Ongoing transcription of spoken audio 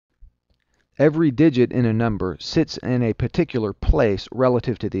Every digit in a number sits in a particular place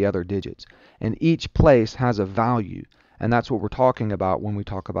relative to the other digits, and each place has a value, and that's what we're talking about when we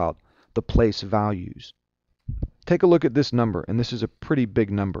talk about the place values. Take a look at this number, and this is a pretty big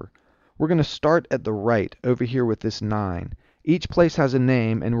number. We're going to start at the right over here with this 9. Each place has a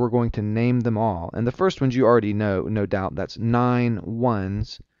name, and we're going to name them all. And the first ones you already know, no doubt. That's 9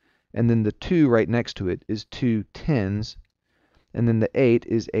 ones, and then the 2 right next to it is 2 tens, and then the 8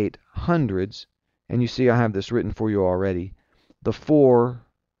 is 8 hundreds, and you see I have this written for you already. The 4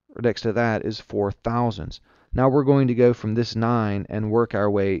 next to that is 4 thousands. Now we're going to go from this 9 and work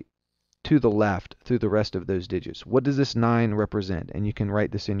our way to the left through the rest of those digits. What does this 9 represent? And you can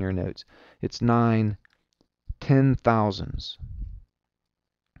write this in your notes. It's 9 ten thousands.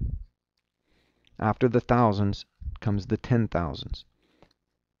 After the thousands comes the 10,000s.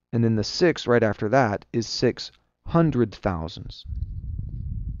 And then the 6 right after that is 600 thousands.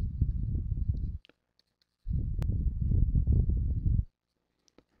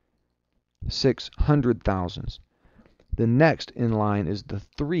 The next in line is the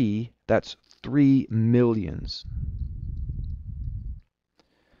 3, that's 3 millions.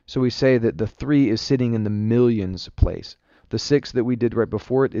 So we say that the 3 is sitting in the millions place. The 6 that we did right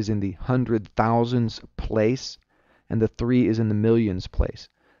before it is in the hundred thousands place, and the 3 is in the millions place.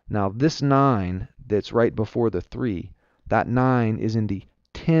 Now this 9 that's right before the 3, that 9 is in the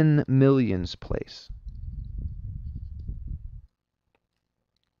 10 millions place.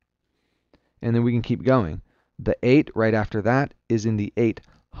 And then we can keep going. The 8 right after that is in the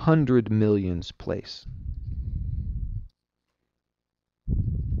 800 millions place.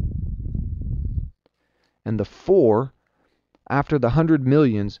 And the 4, after the 100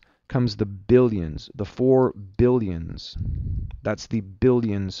 millions, comes the billions, the 4 billions. That's the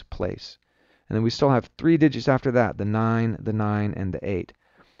billions place. And then we still have 3 digits after that, the 9, and the 8.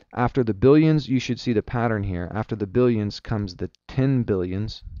 After the billions, you should see the pattern here. After the billions comes the 10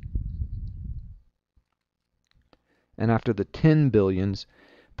 billions. And after the 10 billions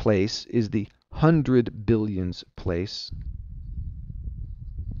place is the 100 billions place.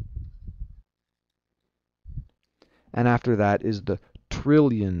 And after that is the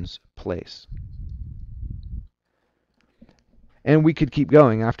trillions place. And we could keep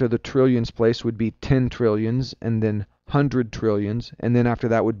going. After the trillions place would be 10 trillions, and then 100 trillions, and then after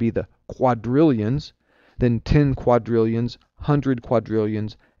that would be the quadrillions, then 10 quadrillions, 100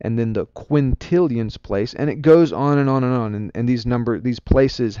 quadrillions, and then the quintillions place, and it goes on and on and on. And these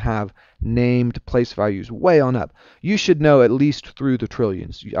places have named place values way on up. You should know at least through the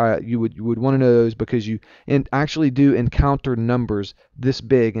trillions. You would want to know those because you actually do encounter numbers this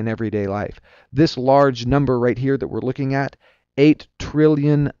big in everyday life. This large number right here that we're looking at,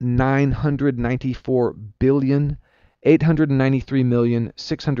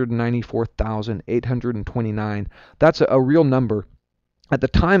 8,994,893,694,829. That's a real number. At the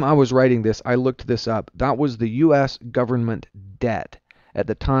time I was writing this, I looked this up. That was the U.S. government debt at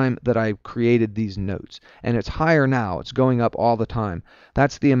the time that I created these notes. And it's higher now. It's going up all the time.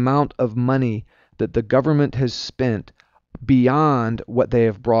 That's the amount of money that the government has spent beyond what they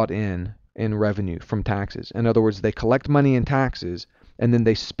have brought in revenue from taxes. In other words, they collect money in taxes, and then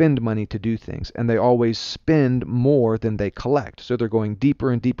they spend money to do things, and they always spend more than they collect. So they're going deeper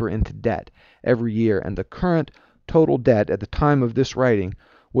and deeper into debt every year, and the current total debt at the time of this writing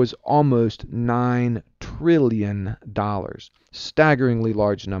was almost $9 trillion. Staggeringly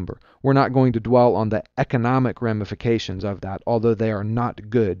large number. We're not going to dwell on the economic ramifications of that, although they are not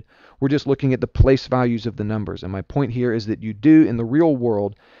good. We're just looking at the place values of the numbers. And my point here is that you do, in the real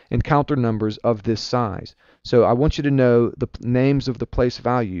world, encounter numbers of this size. So I want you to know the names of the place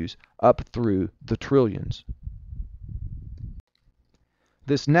values up through the trillions.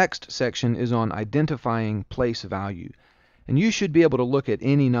 This next section is on identifying place value. And you should be able to look at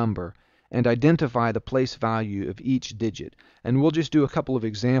any number and identify the place value of each digit. And we'll just do a couple of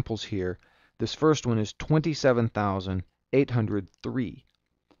examples here. This first one is 27,803.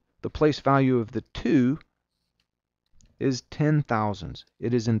 The place value of the 2 is 10 thousands.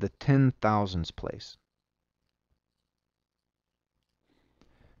 It is in the 10 thousands place.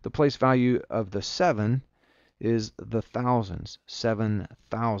 The place value of the 7 is the thousands, 7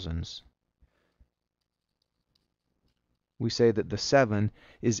 thousands. We say that the 7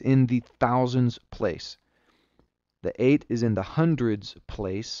 is in the thousands place. The 8 is in the hundreds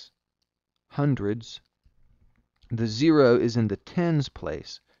place, hundreds. The 0 is in the tens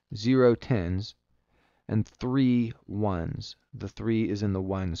place, 0 tens, and 3 ones. The 3 is in the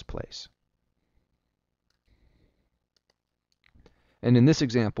ones place. And in this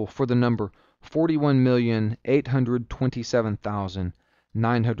example, for the number 41,827,999,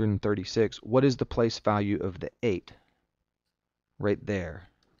 936. What is the place value of the 8? Right there,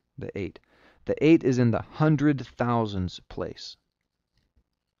 the 8. The 8 is in the hundred thousands place.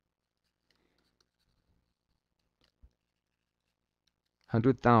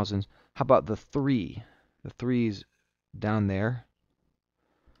 Hundred thousands. How about the 3? The 3's down there.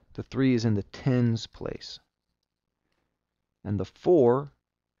 The 3 is in the tens place. And the 4,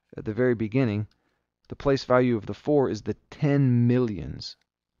 at the very beginning, the place value of the 4 is the 10 millions.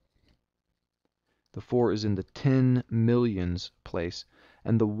 The 4 is in the 10 millions place.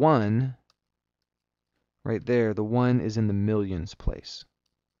 And the 1, right there, the 1 is in the millions place.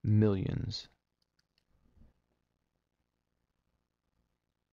 Millions.